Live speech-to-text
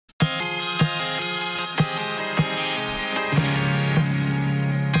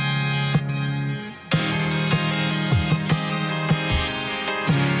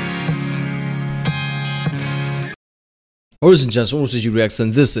Ladies and gentlemen, CG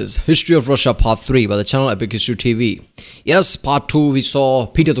Reaction. This is History of Russia Part 3 by the channel Epic History TV. Yes, Part 2 we saw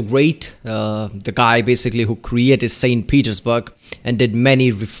Peter the Great, the guy basically who created St. Petersburg and did many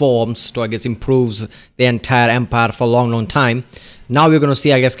reforms to, I guess, improve the entire empire for a long time. Now we're going to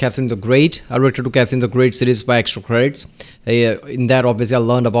see, I guess, Catherine the Great. I related to Catherine the Great series by extra credits. In that, obviously, I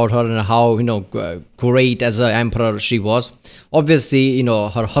learned about her and how, great as an emperor she was. Obviously,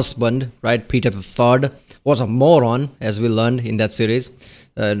 her husband, right, Peter III, was a moron, as we learned in that series.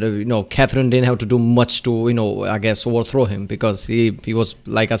 Catherine didn't have to do much to, I guess, overthrow him, because he was,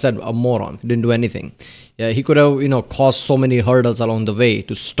 like I said, a moron. He didn't do anything. Yeah, he could have, caused so many hurdles along the way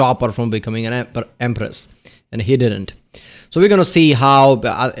to stop her from becoming an empress, and he didn't. So we're going to see how,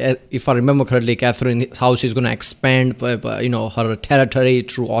 if I remember correctly, Catherine, how she's going to expand, her territory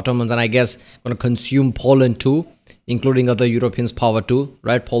through Ottomans, and I guess going to consume Poland too, including other Europeans' power too,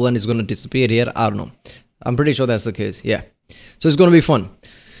 right? Poland is going to disappear here. I don't know. I'm pretty sure that's the case. Yeah. So it's going to be fun.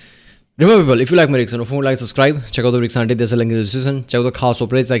 Remember, people, if you like my reaction, don't forget to subscribe. Check out the reaction. There's a link in the description. Check out the cast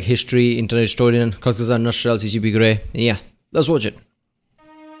of like history, internet historian, Kyrgyzstan, Nutshell, CGP Grey. Yeah. Let's watch it.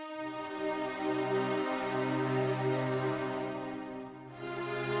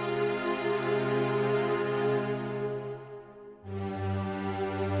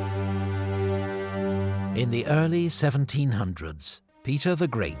 In the early 1700s, Peter the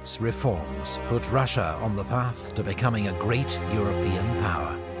Great's reforms put Russia on the path to becoming a great European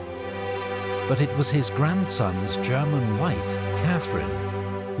power. But it was his grandson's German wife,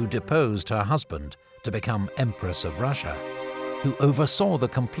 Catherine, who deposed her husband to become Empress of Russia, who oversaw the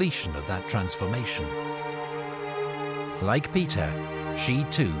completion of that transformation. Like Peter, she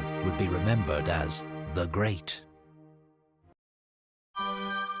too would be remembered as the Great.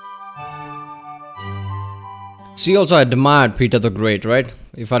 She also admired Peter the Great, right?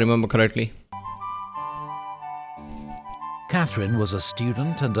 If I remember correctly. Catherine was a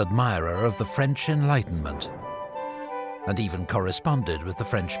student and admirer of the French Enlightenment, and even corresponded with the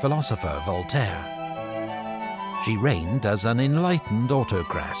French philosopher Voltaire. She reigned as an enlightened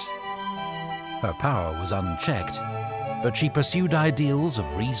autocrat. Her power was unchecked, but she pursued ideals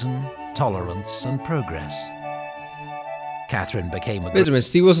of reason, tolerance, and progress. Catherine became a... Wait a minute,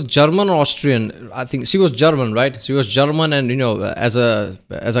 she was German or Austrian? I think she was German, right? She was German, and as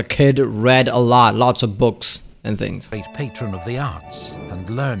a kid, read lots of books and things. Great patron of the arts and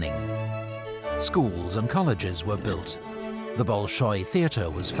learning. Schools and colleges were built. The Bolshoi Theatre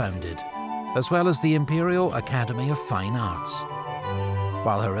was founded, as well as the Imperial Academy of Fine Arts.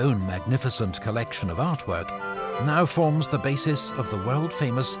 While her own magnificent collection of artwork now forms the basis of the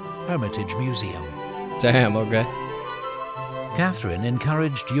world-famous Hermitage Museum. Damn, okay. Catherine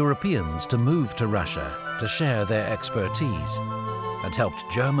encouraged Europeans to move to Russia to share their expertise, and helped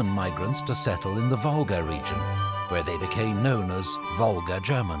German migrants to settle in the Volga region, where they became known as Volga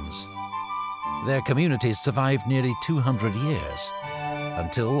Germans. Their communities survived nearly 200 years,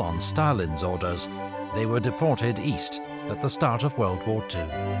 until, on Stalin's orders, they were deported east at the start of World War II.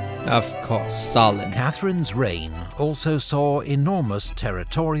 Of course, Stalin. Catherine's reign also saw enormous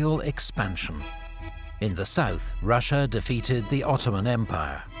territorial expansion. In the south, Russia defeated the Ottoman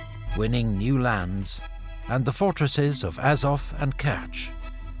Empire, winning new lands and the fortresses of Azov and Kerch.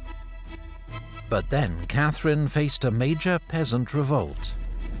 But then Catherine faced a major peasant revolt,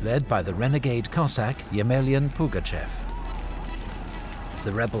 led by the renegade Cossack Yemelyan Pugachev.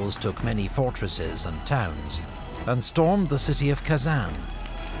 The rebels took many fortresses and towns and stormed the city of Kazan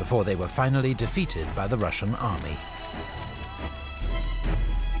before they were finally defeated by the Russian army.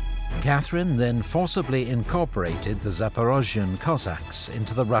 Catherine then forcibly incorporated the Zaporozhian Cossacks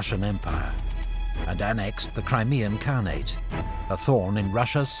into the Russian Empire and annexed the Crimean Khanate, a thorn in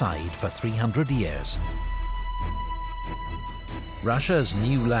Russia's side for 300 years. Russia's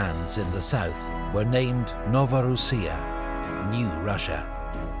new lands in the south were named Novorussia, New Russia.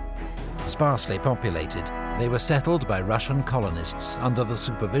 Sparsely populated, they were settled by Russian colonists under the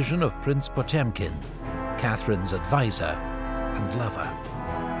supervision of Prince Potemkin, Catherine's advisor and lover.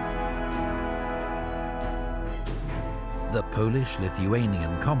 The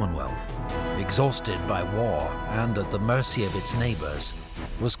Polish-Lithuanian Commonwealth, exhausted by war and at the mercy of its neighbours,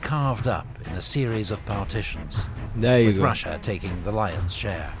 was carved up in a series of partitions, with Russia taking the lion's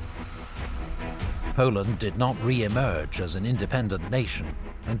share. Poland did not re-emerge as an independent nation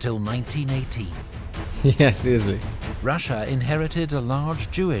until 1918. Yeah, seriously. Russia inherited a large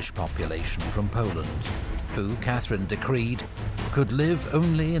Jewish population from Poland, who Catherine decreed could live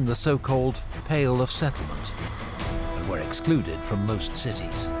only in the so-called Pale of Settlement, were excluded from most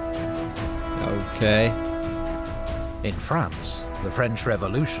cities. Okay. In France, the French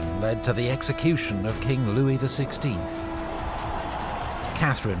Revolution led to the execution of King Louis XVI,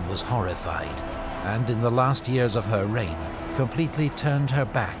 Catherine was horrified, and in the last years of her reign, completely turned her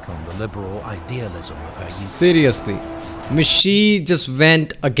back on the liberal idealism of her youth. Seriously. I mean, she just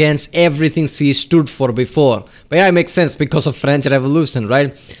went against everything she stood for before. But yeah, it makes sense because of French Revolution,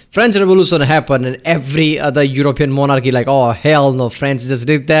 right? French Revolution happened and every other European monarchy like, oh hell no, France just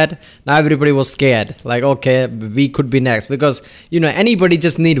did that. Now everybody was scared. Like, okay, we could be next. Because, you know, anybody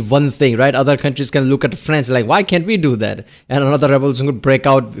just need one thing, right? Other countries can look at France like, why can't we do that? And another revolution could break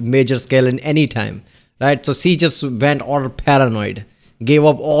out major scale in any time. Right, so she just went all paranoid, gave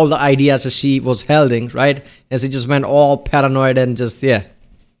up all the ideas that she was holding, right? And she just went all paranoid and just, yeah.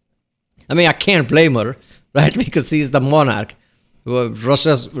 I mean, I can't blame her, right? Because she's the monarch.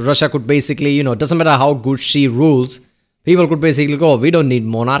 Russia could basically, you know, doesn't matter how good she rules, people could basically go, we don't need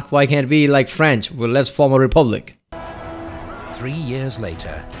monarch, why can't we like French? Well, let's form a republic. 3 years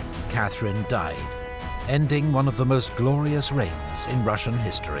later, Catherine died, ending one of the most glorious reigns in Russian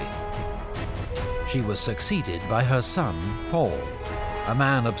history. She was succeeded by her son, Paul, a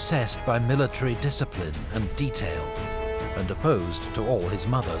man obsessed by military discipline and detail, and opposed to all his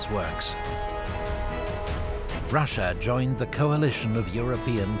mother's works. Russia joined the coalition of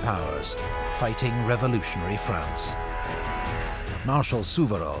European powers, fighting revolutionary France. Marshal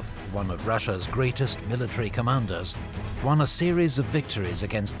Suvorov, one of Russia's greatest military commanders, won a series of victories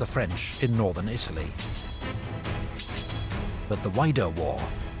against the French in northern Italy. But the wider war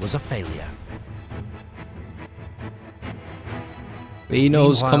was a failure. He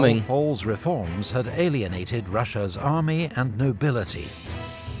knows coming. Paul's reforms had alienated Russia's army and nobility,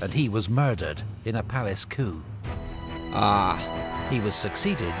 and he was murdered in a palace coup. He was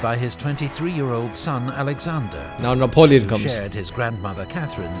succeeded by his 23-year-old son Alexander. Now Napoleon who comes. Shared his grandmother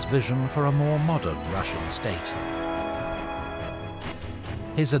Catherine's vision for a more modern Russian state.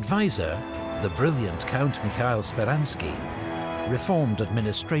 His advisor, the brilliant Count Mikhail Speransky, reformed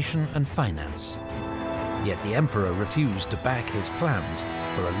administration and finance. Yet the emperor refused to back his plans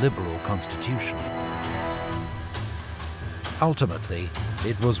for a liberal constitution. Ultimately,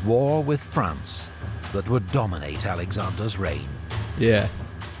 it was war with France that would dominate Alexander's reign. Yeah.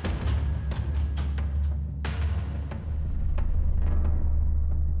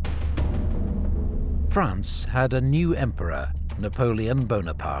 France had a new emperor, Napoleon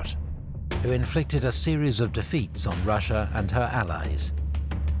Bonaparte, who inflicted a series of defeats on Russia and her allies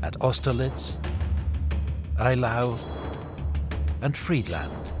at Austerlitz, Eylau, and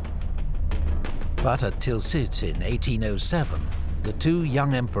Friedland. But at Tilsit in 1807, the two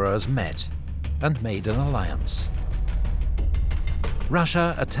young emperors met and made an alliance.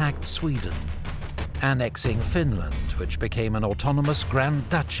 Russia attacked Sweden, annexing Finland, which became an autonomous Grand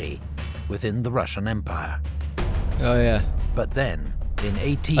Duchy within the Russian Empire. Oh yeah. But then, in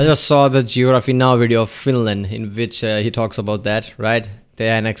I just saw the Geography Now video of Finland in which he talks about that, right? They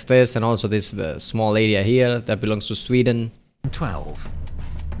annexed this and also this small area here that belongs to Sweden. 1812,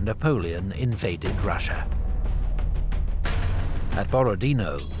 Napoleon invaded Russia. At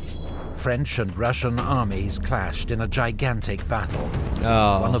Borodino, French and Russian armies clashed in a gigantic battle,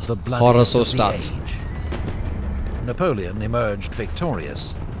 one of the bloodiest of the age. Napoleon emerged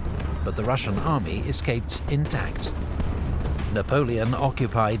victorious, but the Russian army escaped intact. Napoleon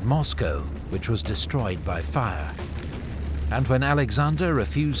occupied Moscow, which was destroyed by fire. And when Alexander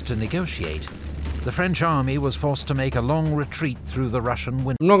refused to negotiate, the French army was forced to make a long retreat through the Russian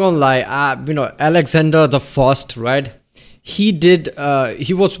winter. I'm not gonna lie, you know, Alexander the First, right? He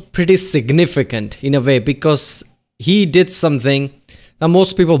was pretty significant in a way because he did something that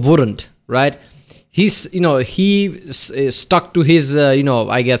most people wouldn't, right? He stuck to his,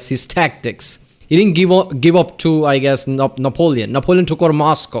 I guess his tactics. He didn't give up to, I guess, Napoleon. Napoleon took over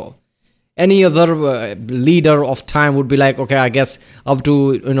Moscow. Any other leader of time would be like, okay, I guess up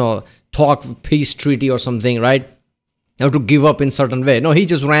to, talk peace treaty or something, right? You have to give up in certain way. No, he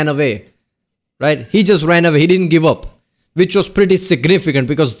just ran away, right? He just ran away. He didn't give up, which was pretty significant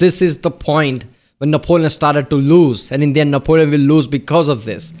because this is the point when Napoleon started to lose, and in the end, Napoleon will lose because of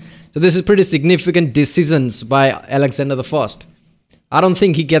this. So this is pretty significant decisions by Alexander the First. I don't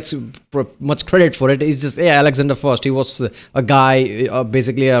think he gets much credit for it. It's just, yeah, Alexander First. He was a guy,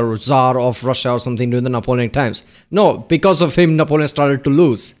 basically a czar of Russia or something during the Napoleonic times. No, because of him, Napoleon started to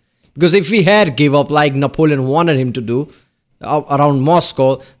lose. Because if he had give up like Napoleon wanted him to do around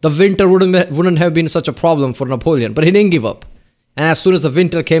Moscow, the winter wouldn't have been such a problem for Napoleon. But he didn't give up. And as soon as the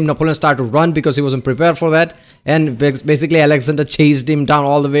winter came, Napoleon started to run because he wasn't prepared for that. And basically, Alexander chased him down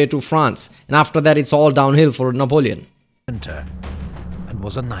all the way to France. And after that, it's all downhill for Napoleon. And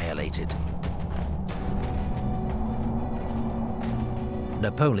was annihilated.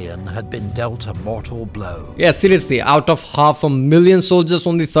 Napoleon had been dealt a mortal blow. Yeah, seriously, out of 500,000 soldiers,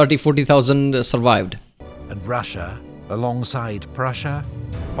 only 30-40,000 survived. And Russia, alongside Prussia,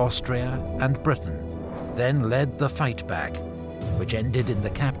 Austria and Britain, then led the fight back, which ended in the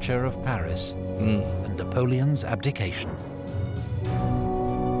capture of Paris and Napoleon's abdication.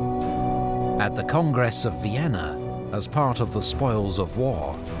 At the Congress of Vienna, as part of the spoils of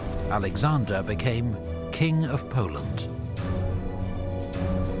war, Alexander became King of Poland.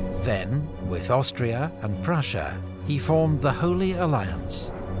 Then, with Austria and Prussia, he formed the Holy Alliance,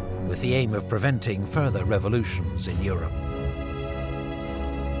 with the aim of preventing further revolutions in Europe.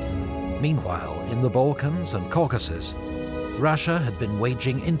 Meanwhile, in the Balkans and Caucasus, Russia had been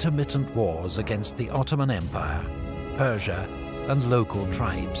waging intermittent wars against the Ottoman Empire, Persia, and local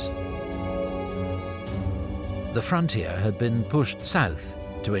tribes. The frontier had been pushed south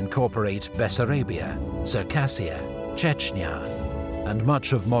to incorporate Bessarabia, Circassia, Chechnya, and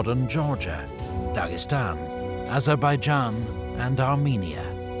much of modern Georgia, Dagestan, Azerbaijan, and Armenia.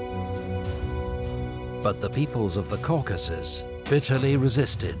 But the peoples of the Caucasus bitterly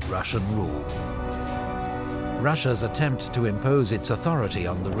resisted Russian rule. Russia's attempt to impose its authority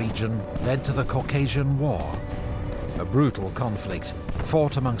on the region led to the Caucasian War, a brutal conflict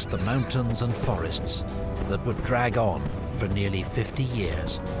fought amongst the mountains and forests that would drag on for nearly 50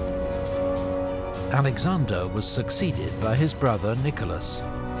 years. Alexander was succeeded by his brother Nicholas,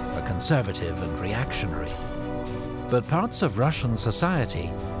 a conservative and reactionary. But parts of Russian society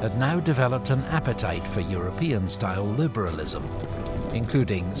had now developed an appetite for European-style liberalism,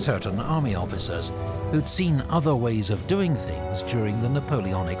 including certain army officers who'd seen other ways of doing things during the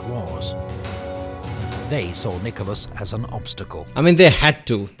Napoleonic Wars. They saw Nicholas as an obstacle. I mean, they had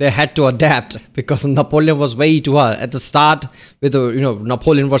to adapt, because Napoleon was way too hard. At the start, with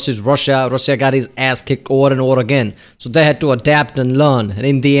Napoleon versus Russia, Russia got his ass kicked over and over again. So they had to adapt and learn, and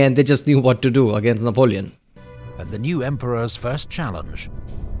in the end, they just knew what to do against Napoleon. And the new emperor's first challenge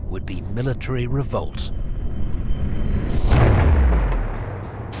would be military revolt.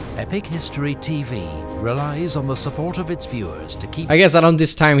 Epic History TV relies on the support of its viewers to keep... I guess around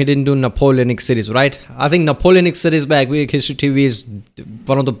this time he didn't do Napoleonic series, right? I think Napoleonic series by Epic History TV is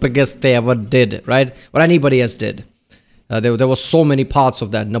one of the biggest they ever did, right? Or anybody else did. There were so many parts of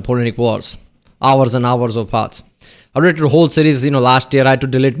that Napoleonic Wars. Hours and hours of parts. I read the whole series, last year. I had to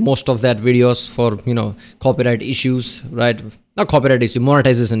delete most of that videos for, copyright issues, right? Not copyright issues,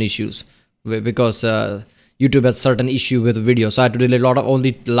 monetization issues. Because YouTube has certain issue with videos. So I had to delete a lot of,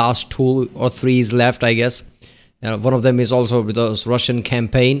 only last 2 or 3 is left, I guess. One of them is also with the Russian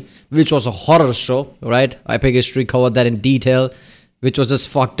campaign, which was a horror show, right? Epic History covered that in detail, which was just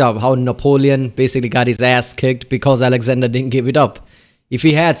fucked up. How Napoleon basically got his ass kicked because Alexander didn't give it up. If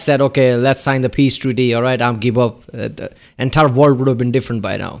he had said, okay, let's sign the peace treaty, all right, I'll give up, the entire world would have been different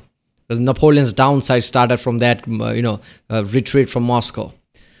by now. Because Napoleon's downside started from that, retreat from Moscow.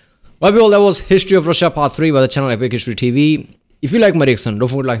 Well, people, that was History of Russia Part 3 by the channel Epic History TV. If you like my reaction, don't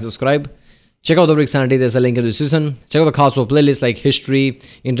forget to like and subscribe. Check out the reaction, there's a link in the description. Check out the cards for playlists like History,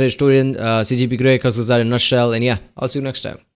 Interhistorian, CGP Grey, Kazakhstan in a nutshell, and yeah, I'll see you next time.